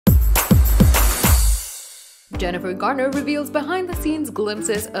Jennifer Garner reveals behind-the-scenes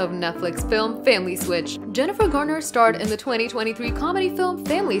glimpses of Netflix film Family Switch. Jennifer Garner starred in the 2023 comedy film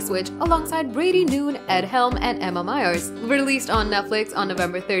Family Switch alongside Brady Noon, Ed Helm, and Emma Myers, released on Netflix on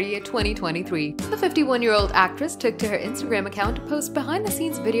November 30th, 2023. The 51-year-old actress took to her Instagram account to post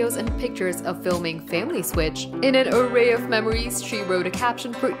behind-the-scenes videos and pictures of filming Family Switch. In an array of memories, she wrote a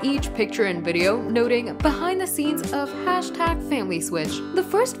caption for each picture and video, noting "behind the scenes of #FamilySwitch." The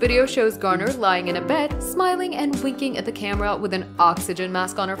first video shows Garner lying in a bed, smiling and winking at the camera with an oxygen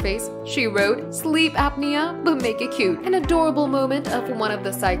mask on her face. She wrote, "Sleep apnea, but make it cute." An adorable moment of one of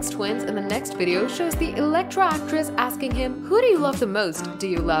the Sykes twins in the next video shows the Electra actress asking him, "Who do you love the most? Do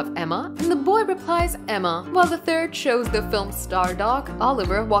you love Emma?" And the boy replies, "Emma," while the third shows the film's star dog,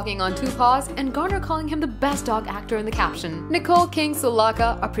 Oliver, walking on two paws, and Garner calling him the best dog actor in the caption. Nicole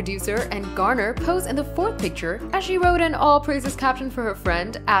King-Solaka, a producer, and Garner pose in the fourth picture as she wrote an all-praises caption for her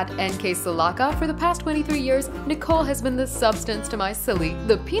friend at NK Solaka. "For the past 23 years, Nicole has been the substance to my silly,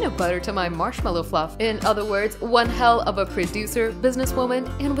 the peanut butter to my marshmallow fluff." In other words, one hell of a producer, businesswoman,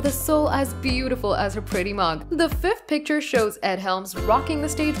 and with a soul as beautiful as her pretty mug. The fifth picture shows Ed Helms rocking the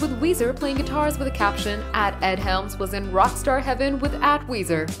stage with Weezer playing guitars with a caption, "At Ed Helms was in rockstar heaven with at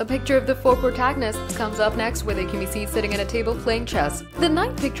Weezer." A picture of the four protagonists comes up next, where they can be seen sitting at a table playing chess. The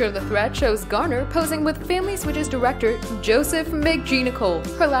ninth picture of the thread shows Garner posing with Family Switch's director, Joseph McGee-Nicole.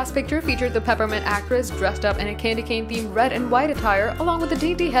 Her last picture featured the Peppermint actress dressed up in a candy cane-themed red and white attire, along with a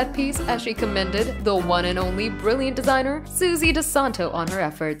dainty headpiece, as she commended the one and only brilliant designer, Susie DeSanto, on her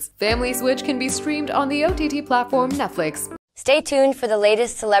efforts. Family Switch can be streamed on the OTT platform Netflix. Stay tuned for the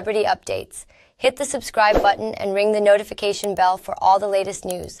latest celebrity updates. Hit the subscribe button and ring the notification bell for all the latest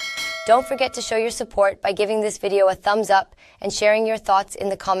news. Don't forget to show your support by giving this video a thumbs up and sharing your thoughts in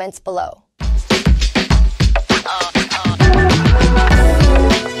the comments below.